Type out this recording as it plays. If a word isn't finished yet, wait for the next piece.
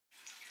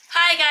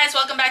Hi guys,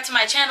 welcome back to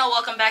my channel,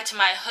 welcome back to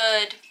my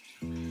hood.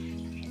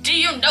 Do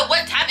you know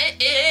what time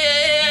it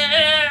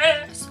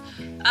is?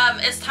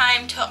 It's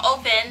time to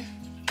open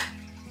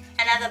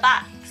another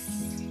box.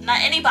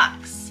 Not any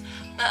box,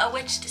 but a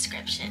witch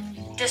description.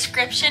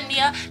 Description,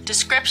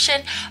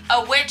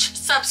 a witch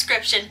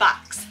subscription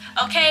box,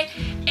 okay?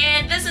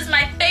 And this is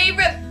my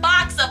favorite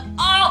box of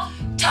all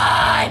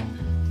time.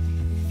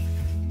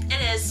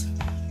 It is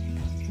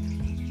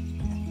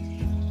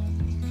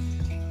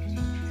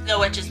the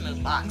Witch's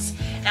Mood box.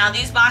 Now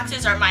these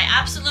boxes are my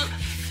absolute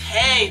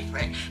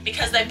favorite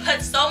because they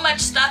put so much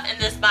stuff in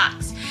this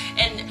box.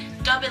 And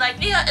don't be like,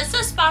 Nia, is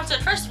this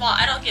sponsored? First of all,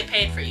 I don't get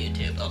paid for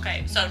YouTube,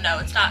 okay? So no,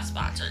 it's not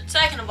sponsored.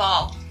 Second of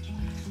all,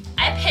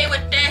 I pay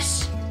with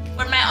this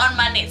with my own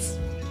monies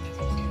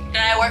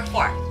that I work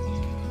for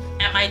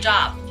at my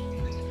job.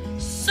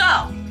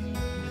 So,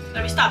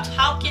 let me stop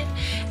talking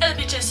and let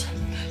me just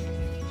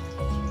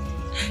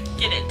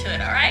get into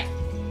it, alright?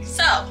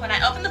 So, when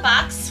I open the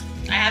box,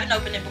 I haven't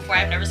opened it before.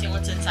 I've never seen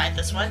what's inside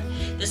this one.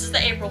 This is the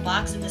April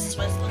box, and this is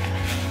what it's looking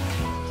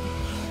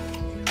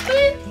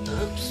like.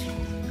 Oops.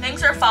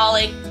 Things are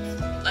falling.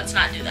 Let's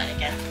not do that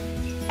again.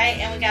 Alright,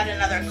 and we got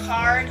another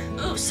card.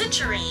 Ooh,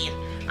 citrine.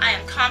 I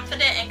am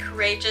confident and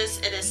courageous.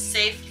 It is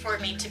safe for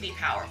me to be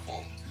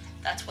powerful.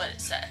 That's what it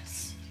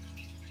says.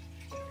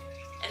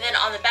 And then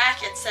on the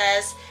back it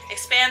says,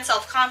 expand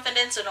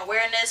self-confidence and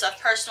awareness of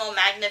personal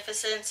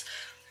magnificence.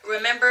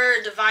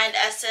 Remember divine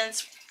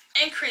essence.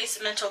 Increase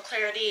mental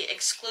clarity.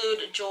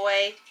 Exclude.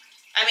 Joy,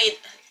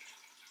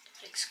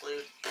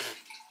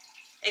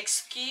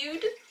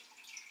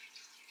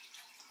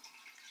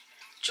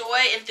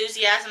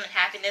 enthusiasm, and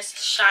happiness.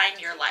 Shine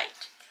your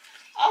light.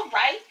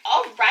 Alright,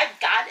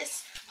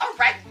 goddess.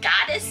 Alright,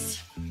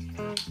 goddess.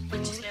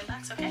 Witch's Mood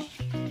box, okay?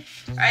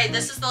 Alright,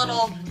 this is the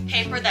little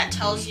paper that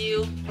tells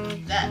you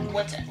that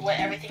what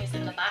everything is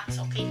in the box,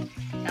 okay?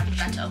 Now we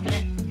got to open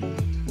it.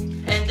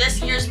 And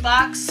this year's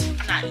box,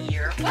 not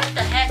year, what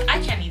the heck? I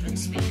can't even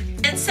speak.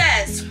 It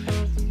says,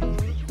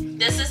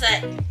 this is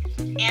an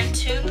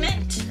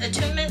attunement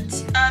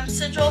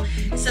sigil.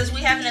 It says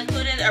we have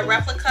included a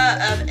replica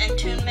of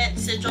attunement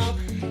sigil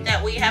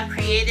that we have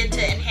created to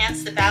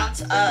enhance the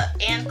balance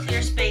and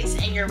clear space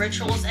in your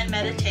rituals and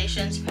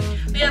meditations.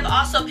 We have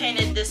also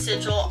painted this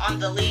sigil on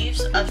the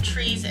leaves of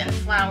trees and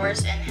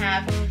flowers and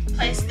have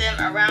placed them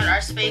around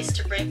our space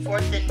to bring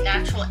forth the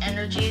natural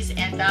energies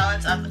and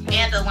balance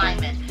and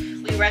alignment.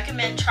 We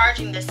recommend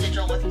charging the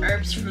sigil with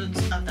herbs, fruits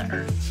of the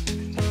earth.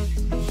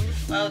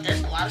 Well,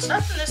 there's a lot of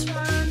stuff in this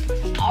one.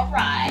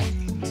 Alright,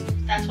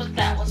 that's what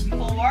that was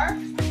for.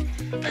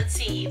 Let's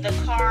see, the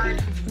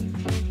card.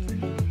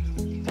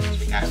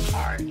 We got a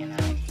card, you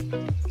know.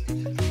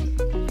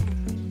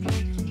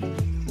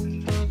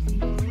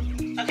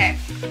 Okay,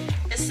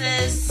 this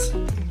is,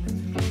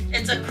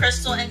 it's a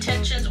Crystal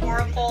Intentions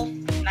Oracle,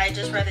 and I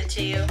just read it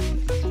to you.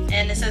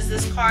 And it says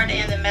this card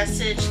and the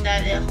message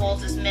that it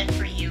holds is meant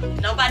for you.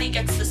 Nobody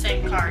gets the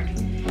same card.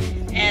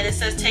 And it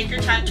says, take your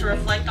time to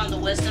reflect on the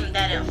wisdom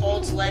that it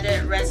holds, let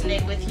it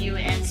resonate with you,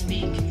 and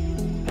speak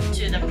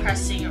to the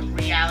pressing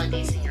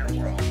realities in your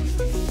world.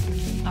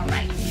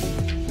 Alright.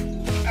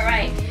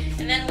 Alright.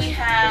 And then we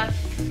have,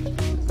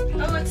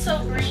 oh, it's so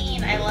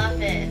green. I love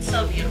it. It's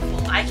so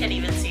beautiful. I can't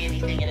even see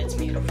anything and it's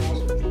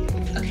beautiful.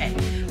 Okay.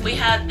 We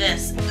have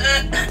this.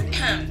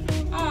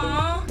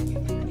 Aww.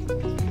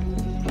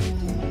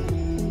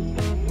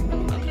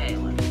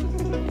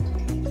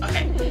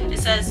 Okay. It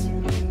says,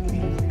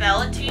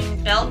 Beltine.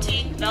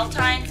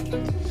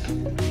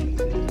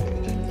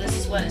 This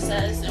is what it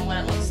says and what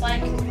it looks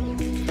like.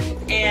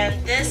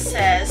 And this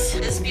says,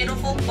 this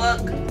beautiful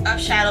book of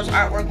shadows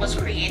artwork was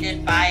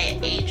created by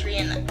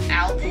Adrian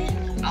Aldi,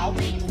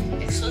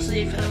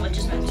 exclusively for the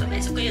Witch's Mood. So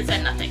basically it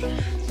said nothing.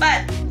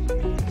 But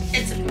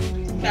it's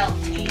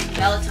Beltine.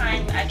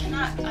 I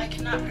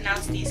cannot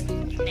pronounce these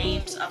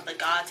names of the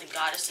gods and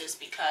goddesses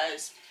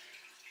because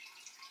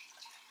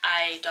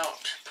I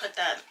don't put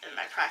that in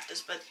my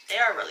practice, but they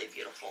are really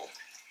beautiful.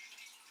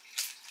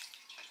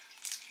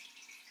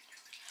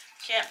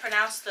 Can't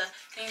pronounce the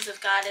things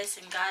of goddess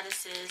and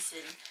goddesses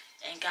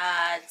and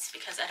gods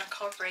because I don't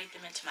incorporate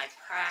them into my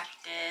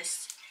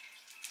practice.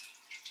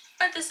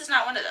 But this is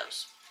not one of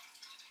those.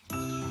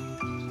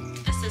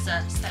 This is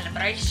a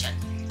celebration.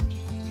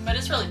 But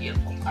it's really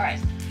beautiful. Alright,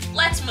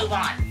 let's move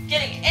on.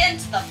 Getting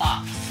into the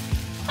box.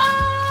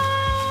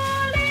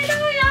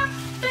 Hallelujah!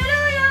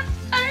 Hallelujah!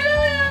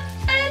 Hallelujah!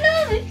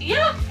 Hallelujah!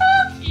 Yeah!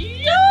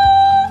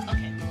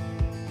 Okay.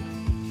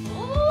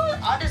 Ooh,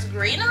 all this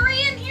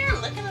greenery in here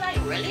looking like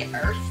really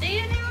earthy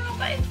and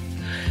everything.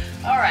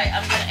 Alright,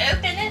 I'm gonna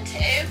open it.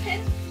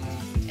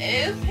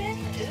 Open.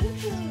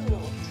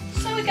 Ooh.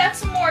 So we got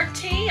some more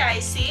tea, I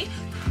see.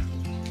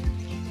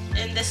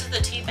 And this is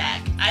the tea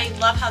bag. I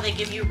love how they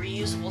give you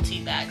reusable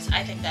tea bags.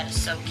 I think that is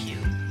so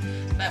cute.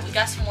 But we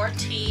got some more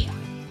tea.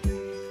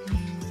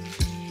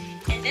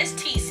 And this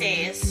tea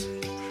says,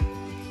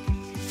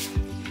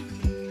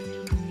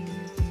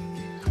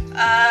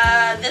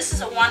 this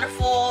is a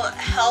wonderful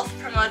health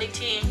promoting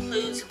tea.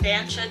 Includes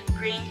bancha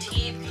green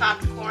tea,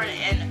 popcorn,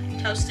 and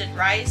toasted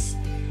rice.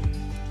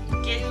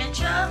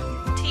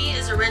 Ginmicha tea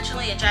is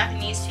originally a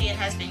Japanese tea and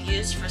has been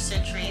used for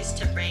centuries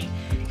to bring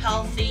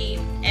healthy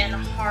and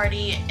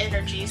hearty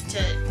energies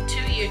to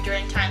you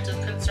during times of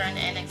concern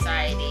and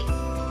anxiety.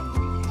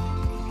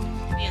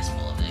 He is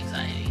full of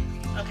anxiety.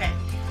 Okay.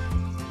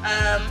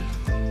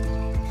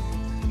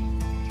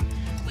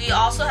 We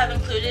also have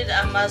included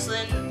a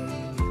muslin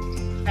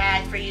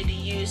bag for you to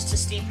use to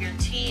steep your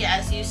tea.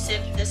 As you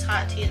sip this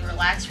hot tea and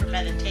relax for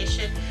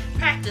meditation,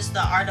 practice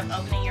the art of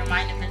opening your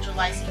mind and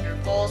visualizing your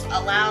goals.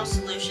 Allow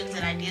solutions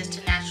and ideas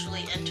to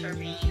naturally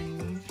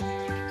intervene.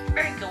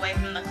 Break away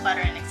from the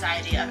clutter and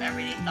anxiety of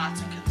everyday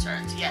thoughts and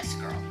concerns. Yes,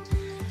 girl.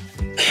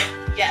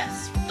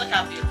 Yes. Look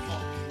how beautiful.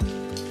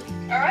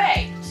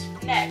 Alright.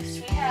 Next,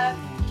 we have...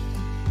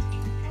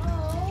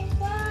 Oh,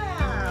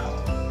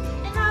 wow.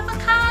 An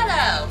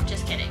avocado.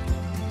 Just kidding.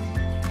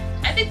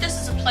 I think this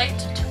is a plate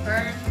to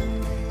burn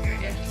your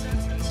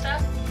incense and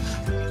stuff.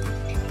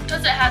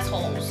 Because it has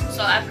holes.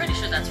 So I'm pretty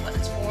sure that's what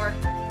it's for.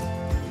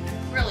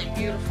 Really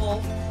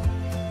beautiful.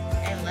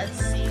 And let's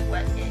see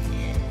what it is.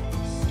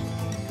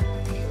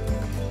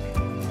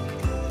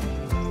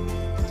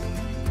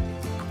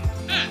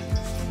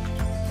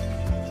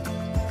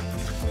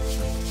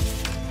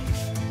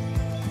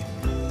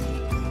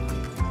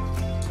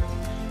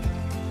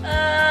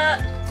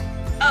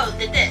 Oh,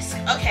 the disc.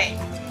 Okay.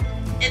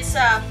 It's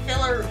a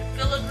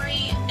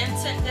filigree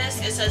incense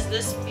disc. It says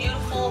this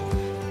beautiful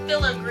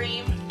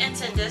filigree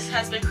incense disc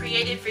has been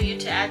created for you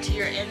to add to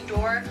your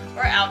indoor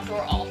or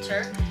outdoor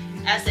altar.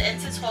 As the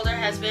incense holder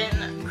has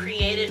been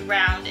created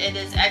round, it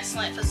is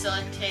excellent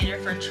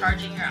facilitator for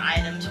charging your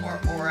items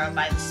or aura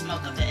by the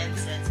smoke of the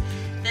incense.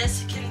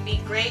 This can be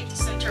great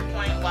center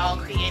point while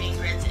creating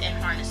grids and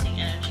harnessing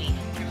energy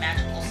through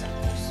magical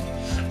symbols.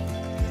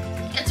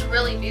 It's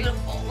really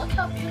beautiful. Look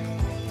how beautiful.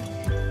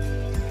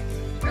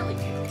 Really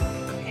beautiful.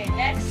 Okay,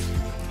 next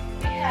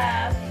we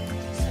have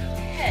some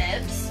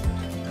herbs.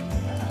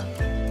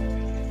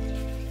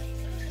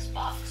 This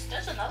box.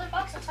 There's another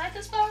box inside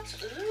this box.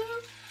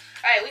 Ooh.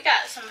 Alright, we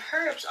got some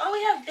herbs. Oh,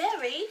 we have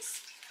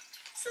berries.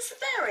 Is this a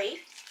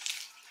berry?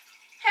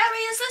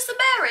 Harry, is this a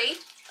berry?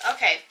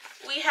 Okay,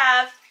 we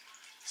have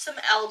some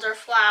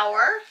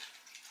elderflower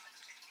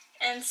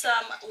and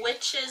some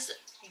witch's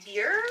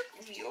beer.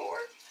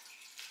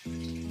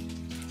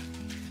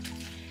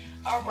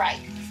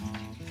 Alright.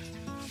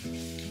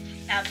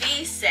 Now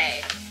these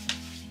say,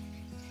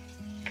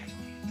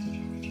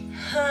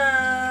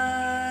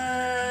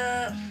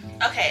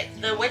 okay,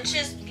 the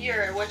witch's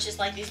beer, which is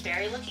like these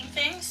berry looking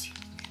things.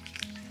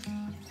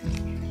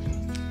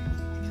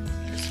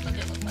 Just what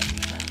they look like.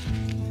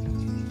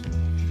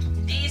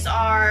 These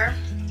are,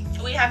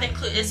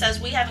 it says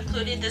we have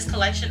included this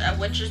collection of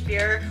witch's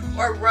beer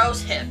or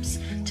rose hips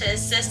to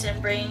assist in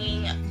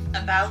bringing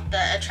about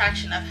the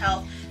attraction of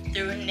health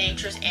through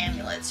nature's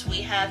amulets.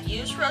 We have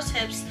used rose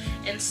hips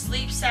in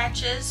sleep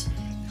sachets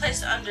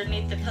placed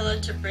underneath the pillow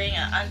to bring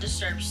an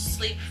undisturbed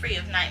sleep free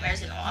of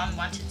nightmares and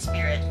unwanted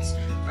spirits.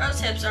 Rose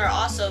hips are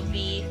also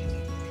be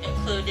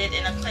included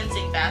in a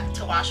cleansing bath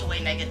to wash away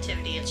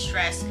negativity and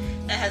stress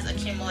that has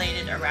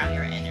accumulated around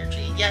your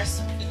energy. Yes,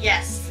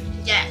 yes,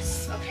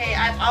 yes. Okay,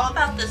 I'm all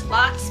about this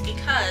box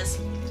because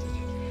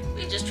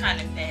we're just trying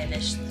to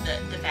banish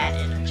the bad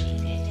energy,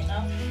 you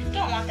know?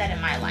 Don't want that in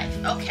my life.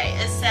 Okay,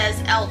 it says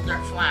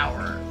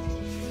elderflower.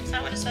 Is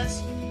that what it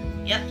says?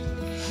 Yep.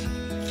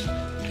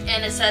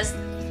 And it says,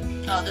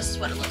 oh, this is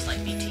what it looks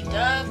like, BT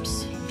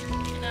dubs,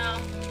 you know.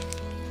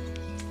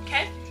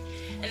 Okay.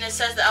 And it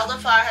says the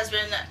elderflower has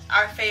been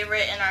our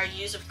favorite in our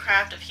use of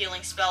craft of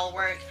healing spell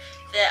work.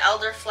 The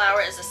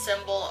elderflower is a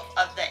symbol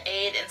of the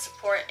aid and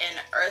support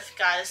an earth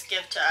goddess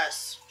give to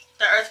us.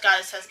 The earth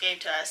goddess has gave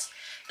to us.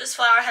 This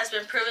flower has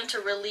been proven to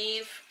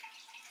relieve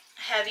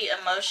heavy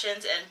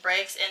emotions and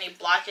breaks any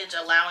blockage,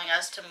 allowing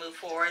us to move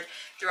forward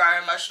through our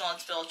emotional and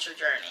spiritual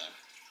journey.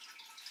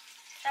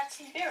 That's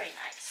very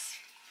nice.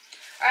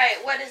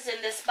 Alright, what is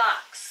in this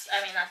box?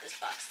 I mean, not this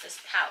box, this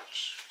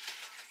pouch.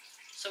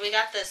 So we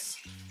got this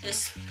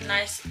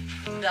nice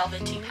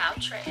velvety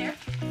pouch right here.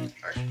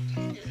 Or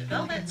is it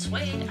velvet?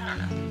 Suede? I don't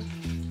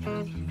know.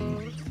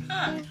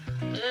 Huh.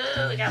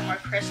 Ooh, we got more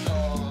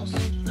crystals.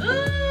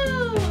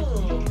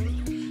 Ooh!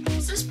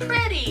 This is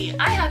pretty.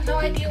 I have no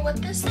idea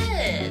what this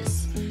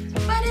is.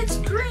 But it's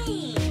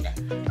green.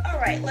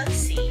 Alright, let's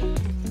see.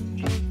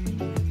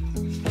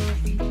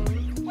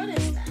 What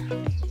is that?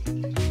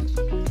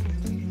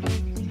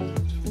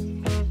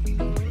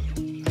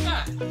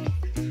 Huh.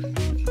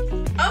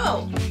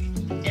 Oh!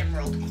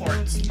 Emerald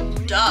quartz.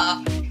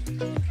 Duh.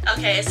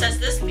 Okay, it says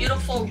this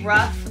beautiful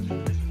rough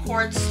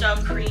quartz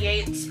stone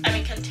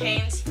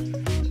contains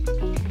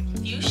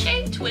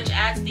U-shaped, which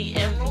adds the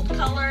emerald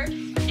color,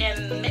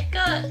 and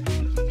mica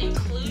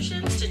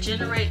inclusions to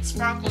generate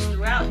sparkles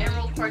throughout.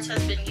 Emerald quartz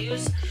has been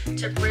used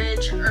to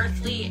bridge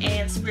earthly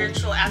and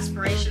spiritual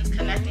aspirations,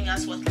 connecting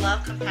us with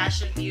love,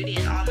 compassion, beauty,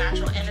 and all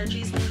natural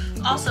energies,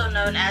 also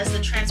known as the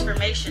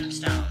transformation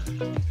stone.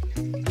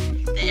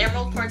 The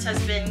emerald quartz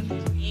has been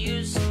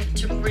used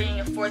to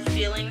bring forth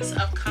feelings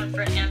of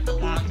comfort and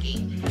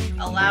belonging,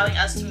 allowing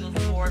us to move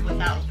forward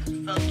without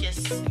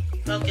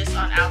focus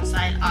on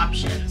outside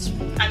opinions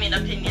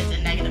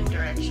and negative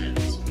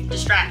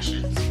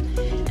distractions.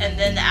 And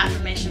then the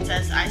affirmation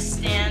says, I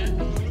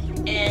stand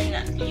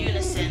in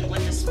unison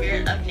with the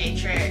spirit of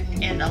nature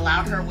and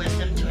allow her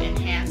wisdom to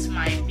enhance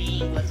my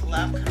being with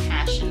love,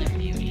 compassion, and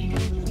beauty.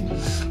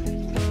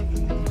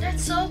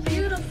 That's so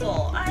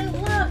beautiful. I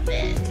love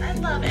it. I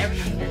love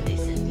everything that they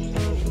sent me.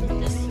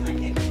 This is my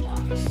favorite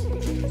box.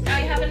 Now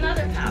you have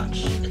another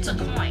pouch. It's a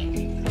coin.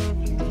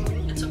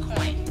 It's a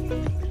coin,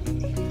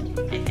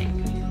 I think.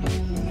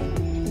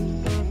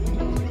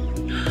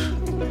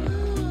 Ooh,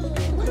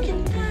 look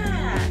at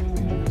that.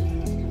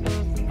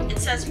 It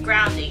says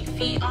grounding.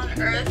 Feet on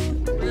earth,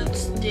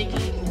 roots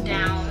digging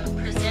down,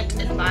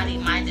 present in body,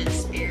 mind, and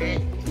spirit,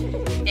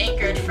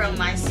 anchored from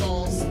my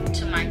soles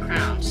to my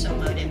crown, so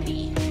motive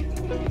be.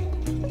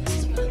 This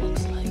is what it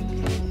looks like.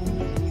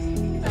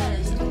 That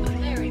is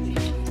very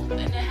beautiful,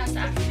 and it has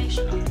the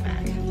affirmation on the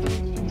back.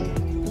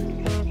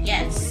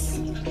 Yes.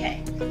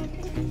 Okay.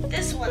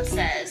 This one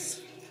says,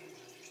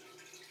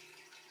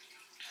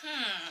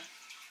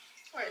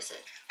 where is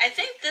it? I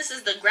think this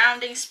is the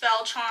grounding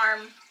spell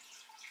charm.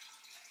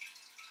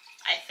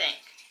 I think.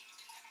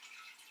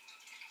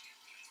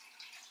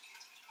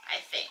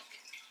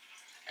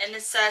 And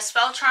it says,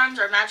 spell charms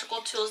are magical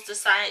tools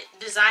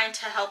designed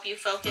to help you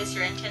focus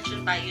your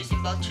intention by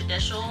using both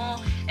traditional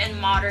and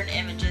modern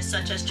images,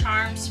 such as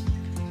charms.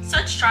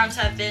 Such charms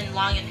have been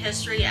long in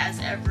history, as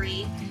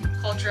every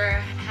culture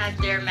had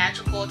their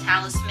magical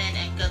talisman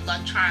and good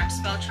luck charms.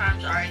 Spell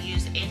charms are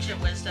used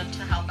ancient wisdom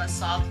to help us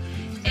solve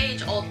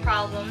age-old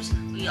problems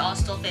we all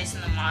still face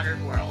in the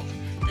modern world.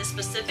 This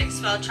specific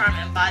spell charm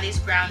embodies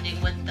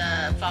grounding with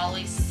the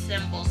following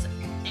symbols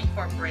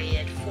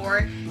incorporated.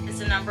 4 is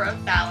the number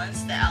of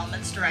balance, the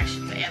elements,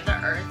 directions, and the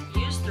earth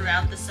used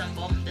throughout the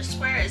symbol. The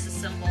square is a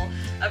symbol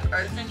of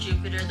Earth and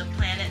Jupiter, the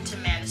planet, to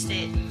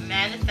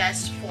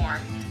manifest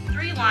form.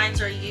 3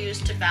 lines are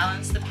used to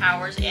balance the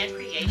powers and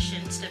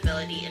creation,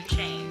 stability, and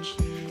change.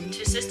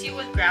 To assist you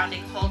with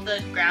grounding, hold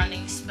the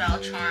grounding spell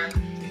charm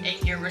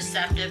in your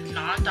receptive,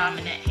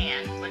 non-dominant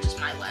hand, which is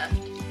my left,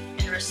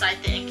 and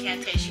recite the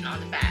incantation on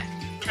the back.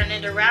 Turn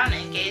it around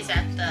and gaze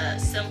at the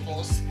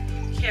symbols,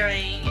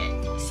 carrying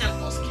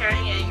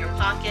it in your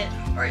pocket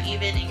or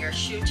even in your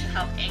shoe to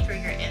help anchor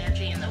your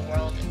energy in the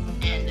world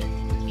and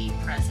be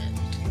present.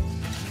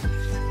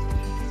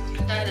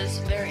 That is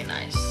very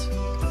nice.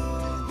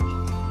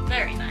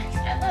 Very nice.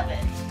 I love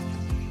it.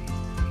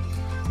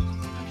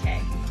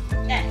 Okay,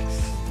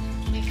 next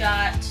we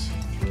got,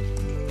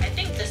 I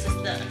think this is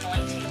the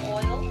anointing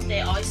oil.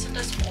 They always send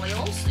us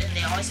oils and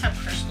they always have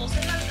crystals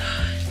in them.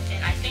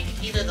 And I think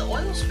either the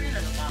oil is green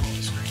or the bottle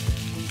is green.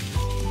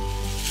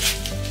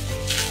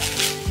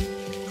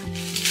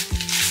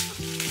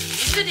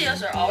 These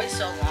videos are always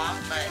so long,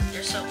 but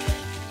they're so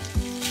good.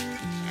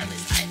 At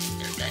least I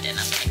think they're good, and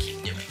I'm gonna keep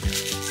doing them.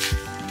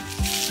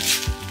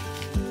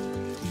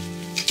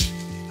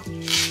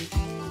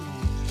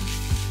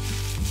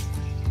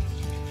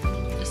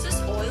 Is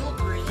this oil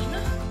green?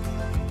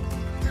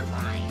 You're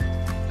lying.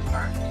 You're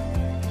burnt.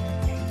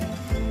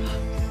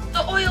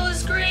 The oil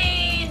is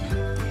green!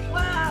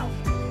 Wow.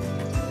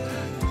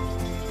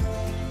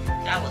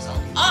 That was a...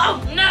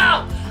 Oh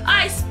no!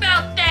 I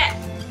spelled that!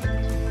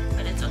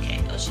 But it's okay.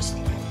 It was just a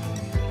little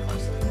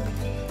close.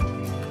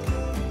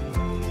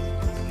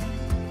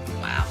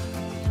 Wow.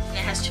 And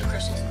it has 2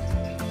 crystals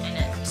in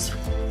it.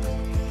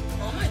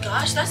 Oh my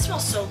gosh, that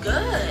smells so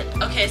good.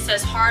 Okay, it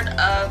says Heart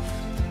of...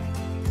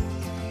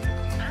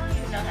 I don't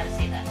even know how to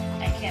say that.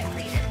 I can't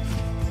read it.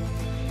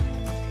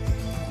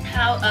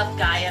 Heart of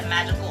Gaia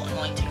Magical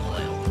Anointing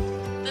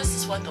Oil. This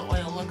is what the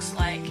oil looks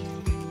like.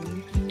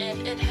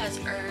 And it has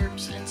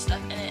herbs and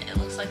stuff in it. It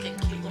looks like a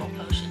cute little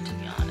potion, to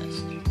be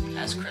honest. It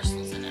has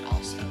crystals in it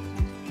also.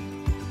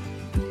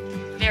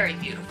 Very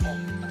beautiful.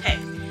 Okay,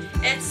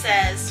 it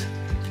says,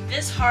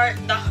 this heart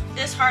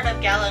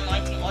of Gaia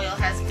anointing oil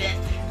has been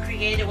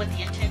created with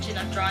the intention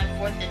of drawing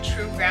forth the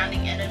true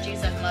grounding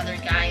energies of Mother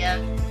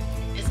Gaia.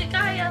 Is it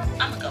Gaia?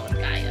 I'm gonna go with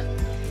Gaia.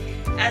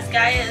 As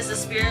Gaia is a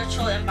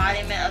spiritual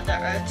embodiment of the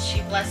earth,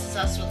 she blesses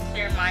us with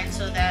clear minds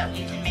so that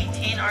we can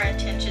maintain our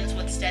intentions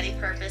with steady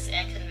purpose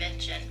and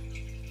conviction.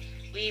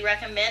 We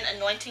recommend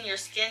anointing your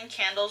skin,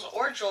 candles,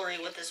 or jewelry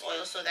with this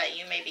oil so that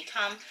you may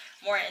become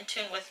more in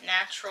tune with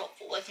natural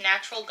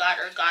God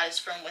or goddess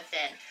from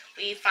within.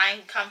 We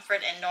find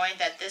comfort in knowing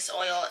that this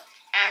oil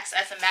acts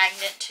as a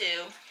magnet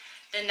to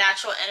the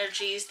natural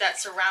energies that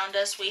surround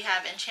us. We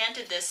have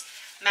enchanted this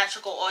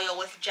magical oil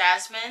with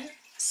jasmine,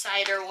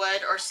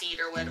 ciderwood or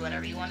cedarwood,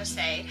 whatever you want to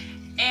say,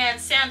 and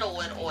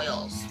sandalwood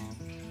oils.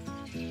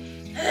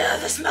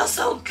 This smells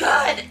so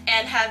good!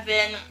 And have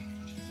been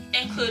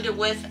included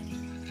with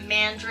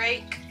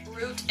mandrake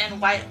root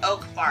and white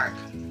oak bark.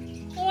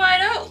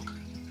 White oak!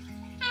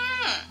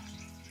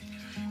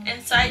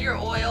 Inside your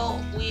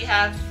oil,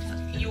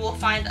 you will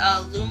find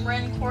a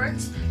lumerin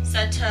quartz,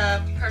 Said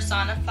to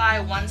personify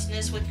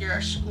oneness with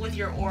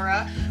your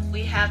aura,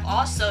 we have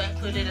also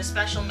included a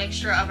special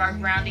mixture of our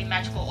grounding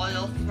magical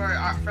oil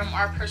from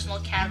our personal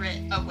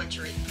cabinet of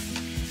witchery.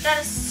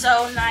 That is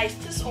so nice.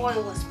 This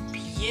oil is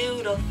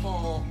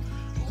beautiful.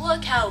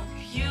 Look how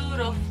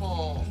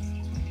beautiful.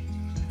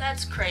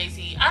 That's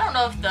crazy. I don't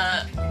know if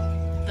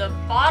the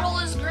bottle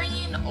is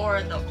green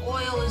or the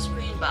oil is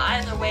green, but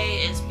either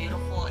way it's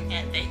beautiful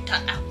and they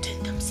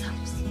outdid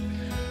themselves.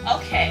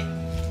 Okay.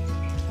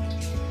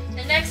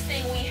 The next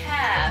thing we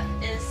have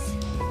is,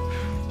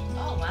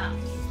 oh wow.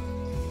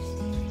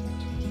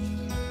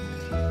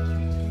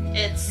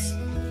 It's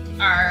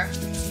our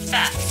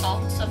bath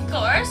salts, of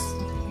course.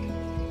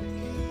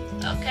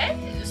 Okay,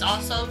 it's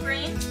also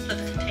green, but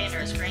the container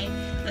is green.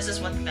 This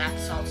is what the bath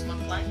salts look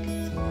like.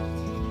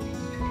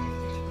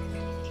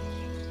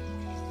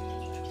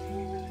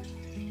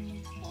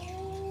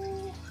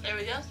 There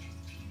we go.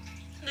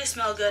 They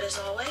smell good as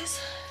always.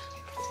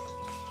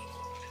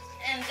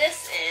 And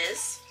this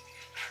is,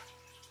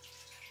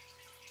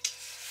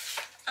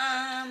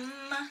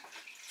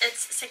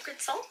 it's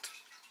sacred salt.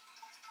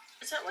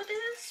 Is that what it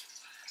is?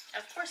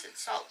 Of course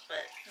it's salt,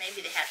 but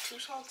maybe they have 2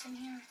 salts in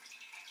here.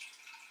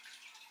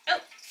 Oh,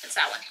 it's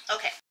that one.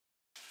 Okay.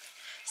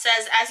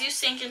 Says, as you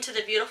sink into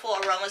the beautiful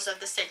aromas of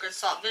the sacred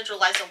salt,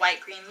 visualize a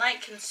white-green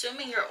light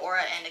consuming your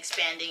aura and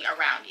expanding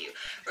around you.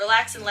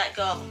 Relax and let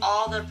go of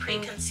all the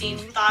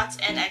preconceived thoughts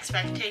and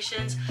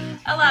expectations.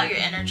 Allow your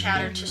inner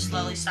chatter to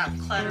slowly stop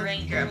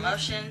cluttering your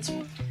emotions.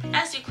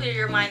 As you clear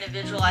your mind and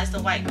visualize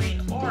the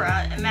white-green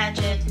aura,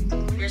 imagine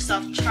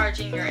yourself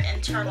charging your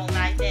internal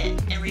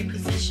magnet and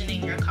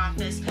repositioning your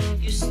compass.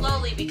 You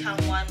slowly become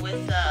one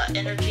with the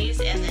energies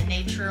and the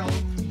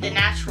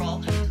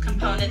natural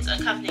components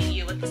accompanying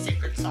you with the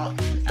sacred salt.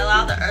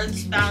 Allow the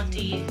earth's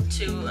bounty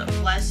to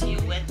bless you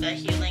with the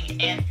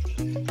healing and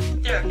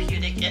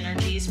therapeutic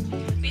energies.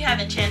 We have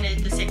enchanted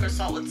the sacred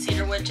salt with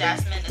cedarwood,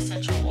 jasmine,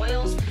 essential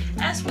oils,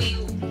 as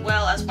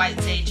well as white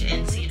sage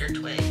and cedar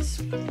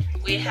twigs.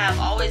 We have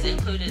always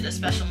included a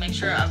special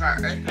mixture of our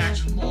earth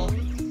magical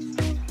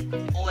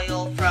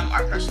oil from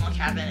our personal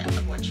cabinet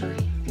of witchery.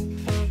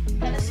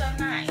 That is so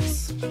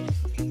nice.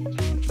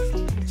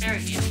 Very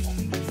beautiful.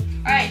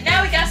 Alright,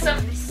 now we got some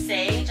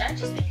sage. I've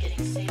just been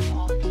getting sage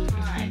all the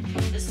time.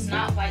 This is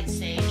not white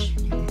sage.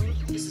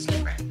 This is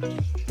different.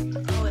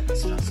 Oh, it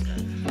smells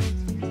good.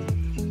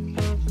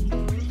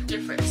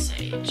 Different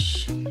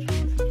sage.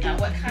 Now,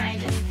 what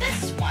kind is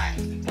this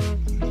one?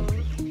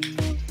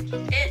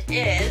 It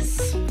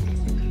is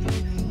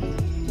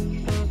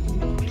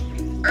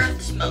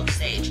Earth Smoke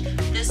Sage.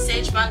 This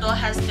sage bundle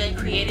has been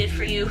created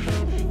for you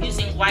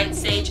using white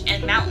sage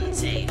and mountain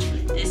sage.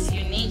 This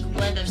unique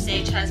blend of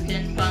sage has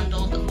been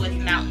bundled with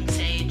mountain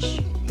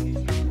sage,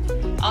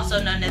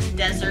 also known as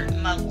desert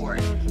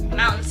mugwort.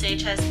 Mountain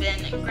sage has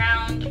been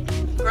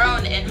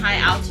grown in high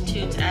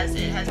altitudes. As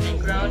it has been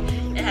grown,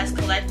 it has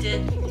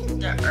collected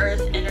the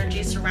earth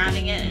energy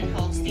surrounding it and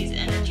holds these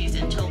energies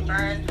until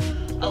burn,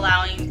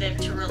 allowing them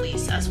to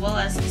release. As well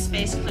as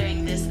space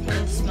clearing, this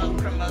earth smoke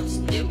promotes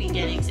new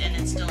beginnings and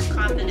instills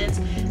confidence.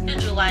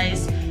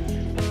 Visualize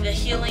the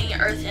healing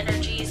earth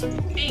energies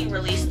being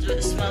released through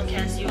the smoke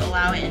as you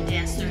allow it and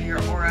dance through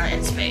your aura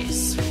and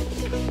space.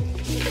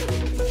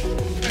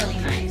 Really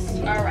nice.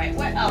 Alright,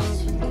 what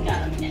else we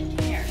got up in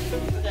here?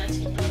 We're going to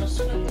take the little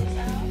squiggles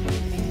out.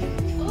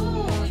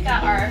 Ooh, we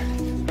got our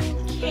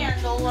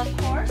candle, of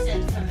course,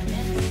 and some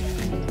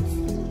incense.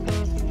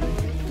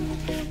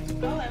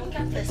 Oh, and we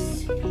got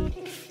this.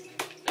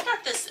 We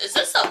got this. Is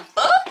this a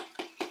book?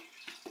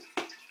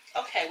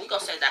 Okay, we're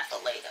going to save that for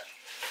later.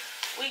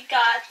 We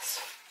got...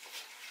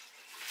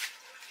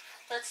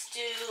 Let's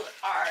do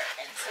our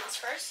incense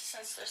first,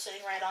 since they're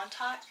sitting right on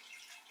top.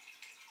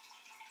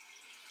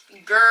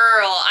 Girl,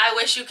 I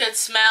wish you could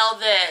smell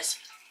this.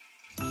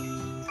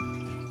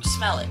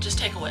 Smell it. Just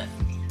take a whiff.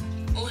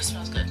 Ooh, it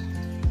smells good.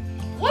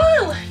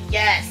 Woo!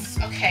 Yes.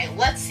 Okay,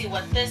 let's see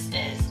what this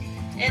is.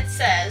 It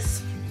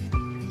says...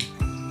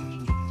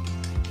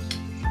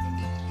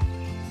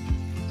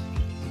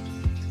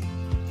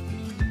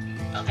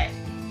 Okay.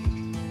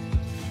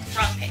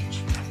 Wrong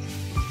page.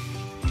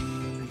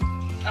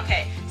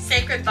 Okay.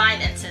 Sacred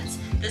Vine Incense.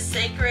 The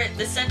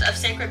scent of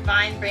sacred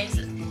vine brings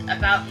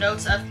about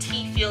notes of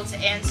tea fields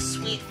and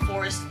sweet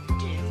forest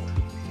dew.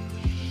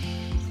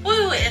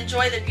 Woo!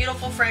 Enjoy the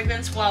beautiful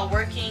fragrance while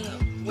working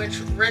with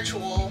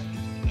ritual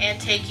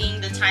and taking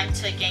the time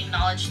to gain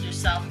knowledge through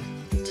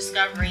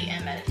self-discovery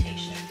and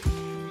meditation.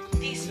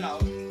 These smell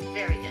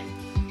very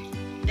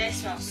good. They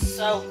smell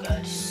so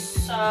good.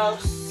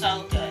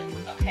 So good.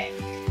 Okay.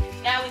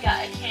 Now we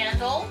got a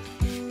candle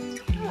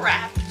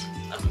wrapped.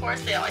 Of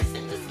course, they always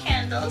send us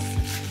candles.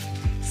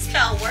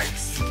 Spell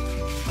works.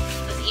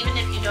 Because even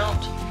if you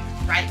don't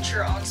write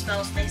your own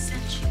spells, they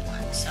send you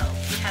one. So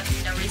you have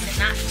no reason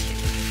not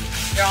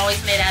to. They're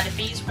always made out of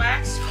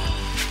beeswax.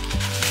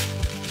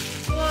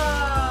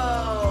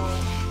 Whoa.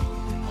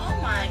 Oh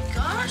my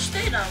gosh,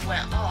 they done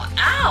went all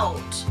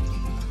out.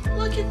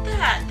 Look at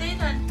that. They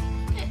done...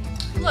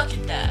 Look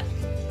at that.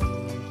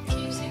 Can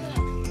you see that?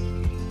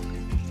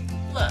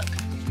 Look.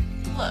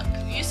 Look.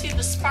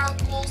 the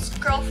sparkles,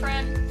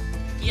 girlfriend?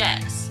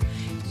 Yes.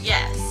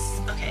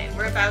 Yes. Okay,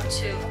 we're about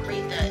to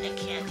read the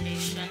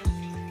incantation.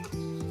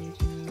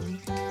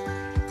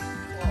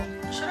 Well,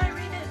 should I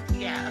read it?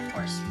 Yeah, of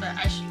course, but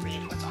I should read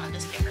what's on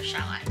this paper,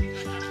 shall I?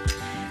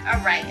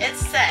 Alright, it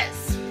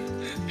says,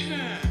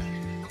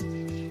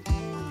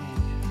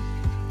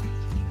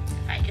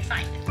 if I can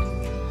find it.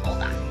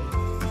 Hold on.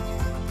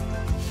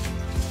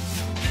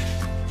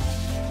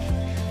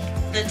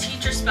 The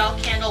teacher spell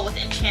candle with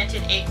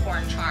enchanted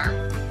acorn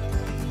charm.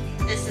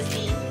 This is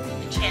the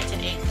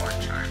enchanted acorn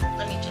charm.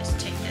 Let me just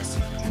take this.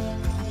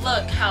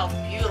 Look how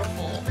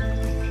beautiful.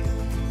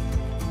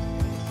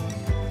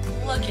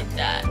 Look at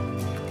that.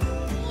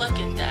 Look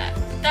at that.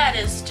 That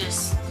is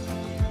just,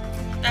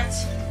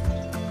 that's,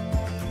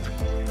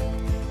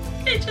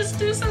 they just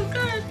do so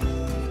good.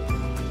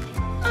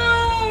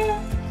 Oh,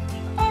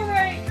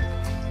 alright.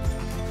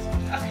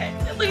 Okay,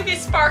 look at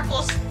these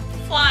sparkles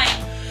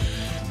flying.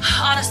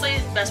 Honestly,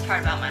 the best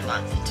part about my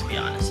month, to be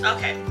honest.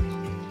 Okay,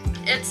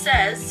 it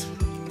says,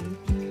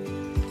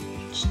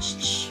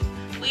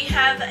 we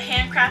have a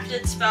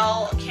handcrafted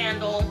spell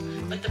candle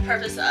with the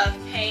purpose of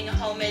paying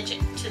homage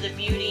to the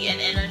beauty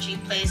and energy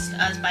placed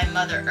us by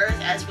Mother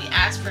Earth as we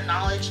ask for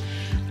knowledge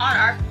on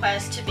our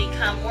quest to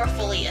become more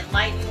fully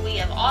enlightened. We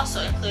have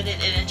also included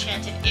an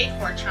enchanted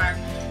acorn charm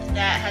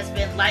that has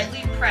been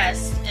lightly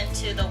pressed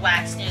into the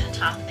wax near the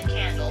top of the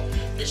candle.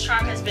 This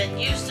charm has been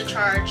used to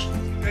charge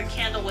your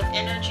candle with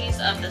energies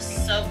of the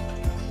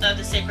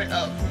sacred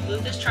oath.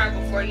 Remove this charm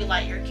before you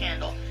light your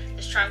candle.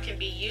 This charm can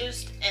be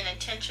used in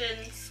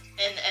attention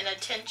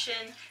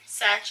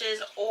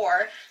sachets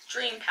or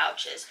dream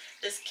pouches.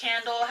 This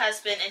candle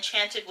has been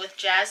enchanted with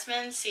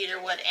jasmine,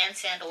 cedarwood, and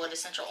sandalwood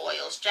essential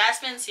oils.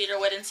 Jasmine,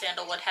 cedarwood, and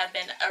sandalwood have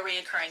been a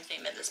reoccurring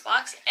theme in this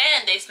box,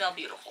 and they smell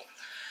beautiful.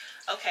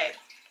 Okay.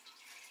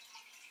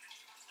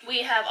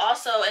 We have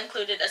also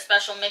included a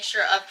special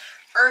mixture of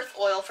earth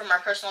oil from our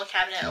personal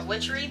cabinet of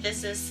witchery.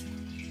 This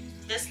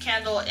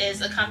candle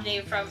is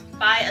accompanied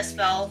by a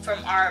spell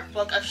from our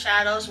Book of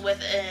Shadows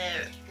with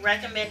a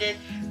recommended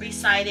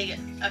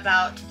reciting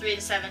about 3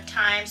 to 7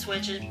 times,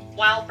 which is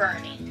while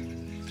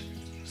burning.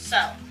 So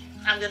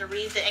I'm going to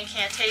read the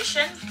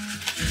incantation.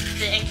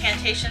 The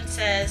incantation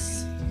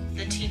says,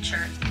 the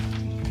teacher.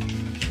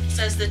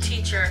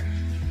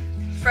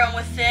 From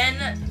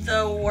within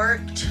the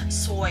worked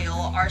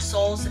soil, our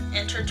souls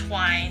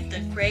intertwine. The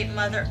great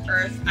Mother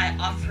Earth, I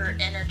offer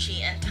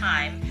energy and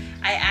time.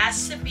 I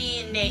ask to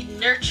be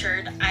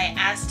nurtured. I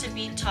ask to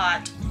be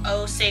taught.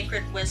 Oh,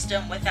 sacred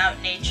wisdom, without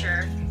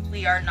nature,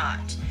 we are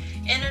not.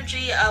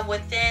 Energy of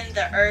within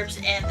the herbs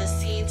and the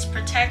seeds,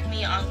 protect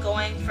me on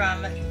going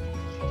from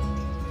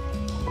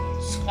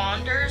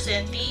squanders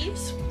and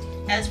thieves.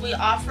 As we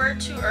offer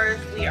to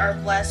earth, we are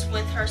blessed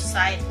with her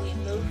sight. We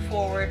move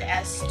forward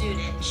as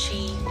student,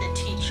 she the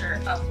teacher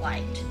of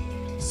light.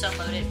 So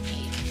mote it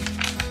be.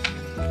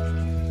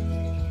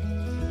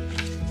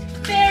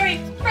 Very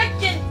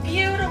freaking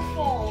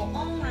beautiful.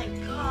 Oh my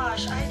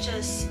gosh, I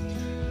just,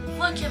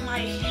 look at my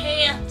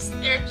hands.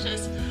 They're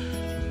just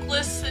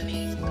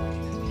glistening.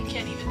 You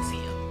can't even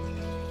see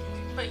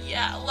them. But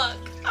yeah,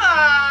 look.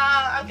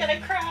 Ah, I'm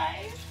gonna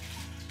cry.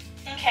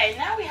 Okay,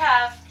 now we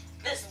have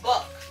this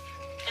book.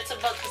 It's a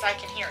book because I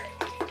can hear it.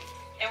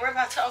 And we're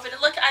about to open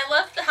it. Look, I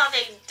love how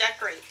they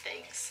decorate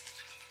things.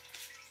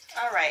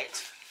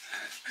 Alright.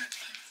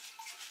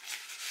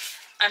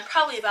 I'm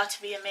probably about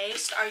to be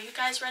amazed. Are you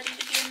guys ready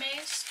to be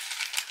amazed?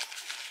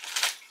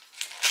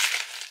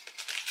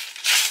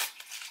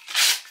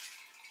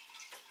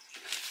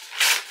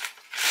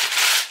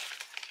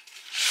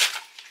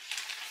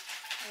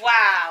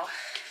 Wow.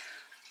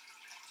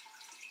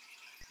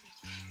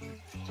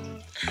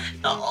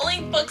 The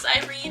only books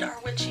I read are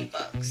witchy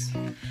books.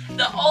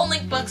 The only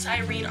books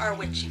I read are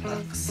witchy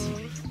books.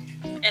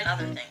 And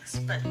other things,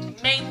 but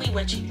mainly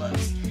witchy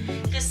books.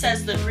 This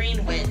says The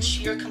Green Witch,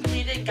 your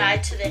completed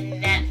guide to the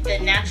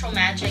natural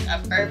magic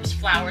of herbs,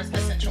 flowers,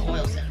 essential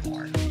oils, and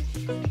more.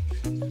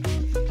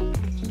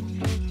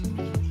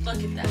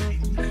 Look at that.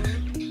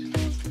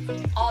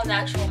 All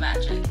natural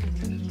magic.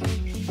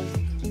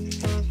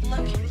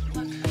 Look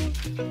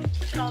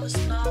at all this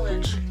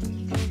knowledge.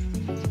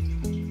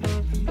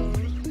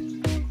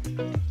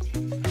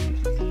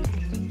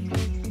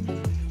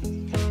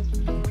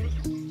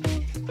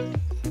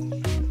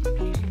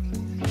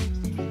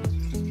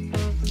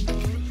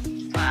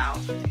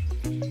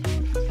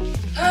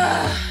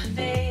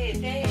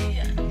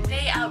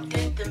 They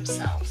outdid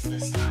themselves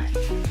this time.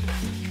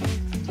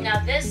 Now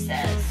this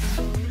says,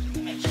 let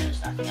me make sure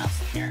there's nothing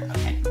else in here.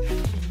 Okay.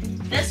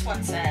 This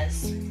one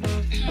says,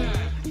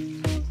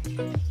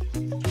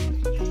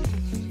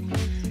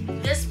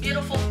 this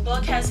beautiful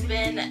book has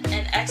been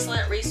an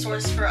excellent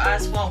resource for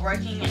us while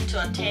working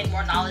to obtain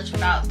more knowledge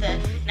about the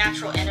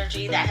natural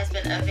energy that has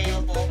been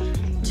available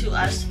to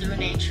us through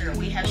nature.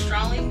 We have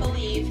strongly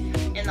believed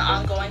in the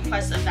ongoing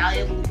quest of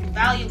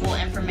valuable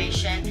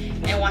information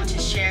and want to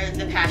share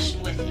the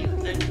passion with you.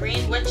 The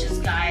Green Witch's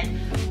Guide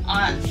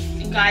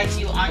guides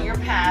you on your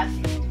path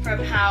from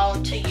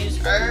how to use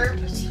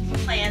herbs,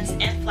 plants,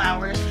 and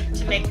flowers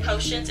to make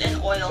potions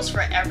and oils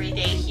for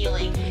everyday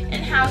healing,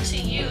 and how to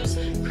use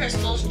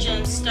crystals,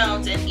 gems,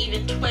 stones, and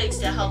even twigs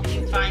to help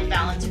you find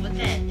balance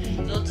within.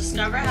 You'll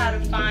discover how to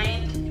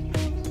find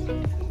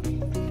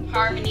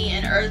harmony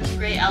in Earth's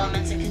great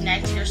elements and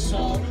connect your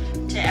soul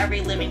to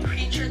every living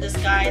creature. This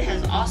guide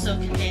has also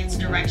contains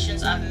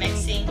directions of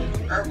mixing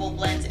herbal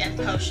blends and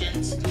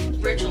potions,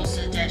 ritual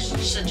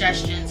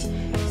suggestions,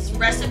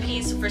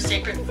 recipes for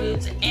sacred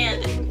foods,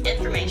 and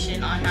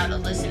information on how to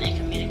listen and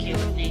communicate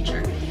with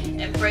nature.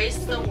 Embrace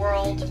the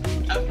world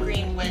of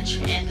Green Witch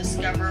and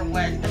discover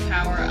what the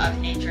power of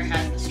nature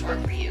has in store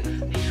for you.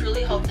 We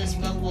truly hope this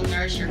book will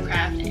nourish your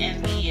craft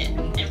and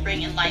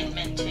bring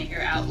enlightenment to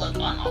your outlook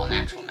on all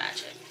natural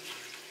magic.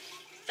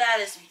 That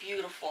is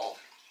beautiful.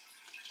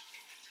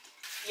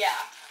 Yeah,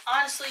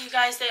 honestly, you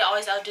guys, they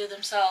always outdo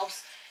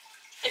themselves.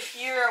 If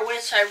you're a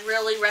witch, I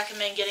really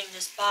recommend getting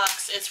this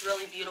box. It's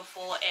really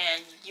beautiful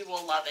and you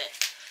will love it.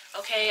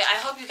 Okay, I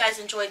hope you guys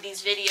enjoyed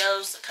these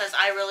videos because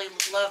I really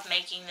love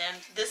making them.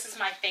 This is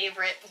my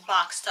favorite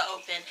box to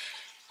open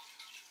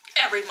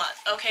every month.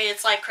 Okay,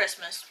 it's like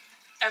Christmas.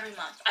 Every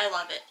month. I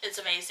love it. It's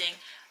amazing.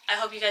 I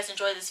hope you guys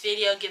enjoyed this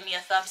video. Give me a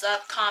thumbs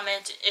up.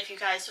 Comment if you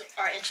guys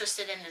are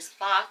interested in this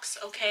box,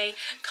 okay?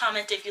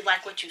 Comment if you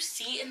like what you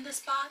see in this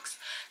box.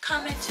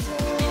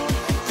 Comment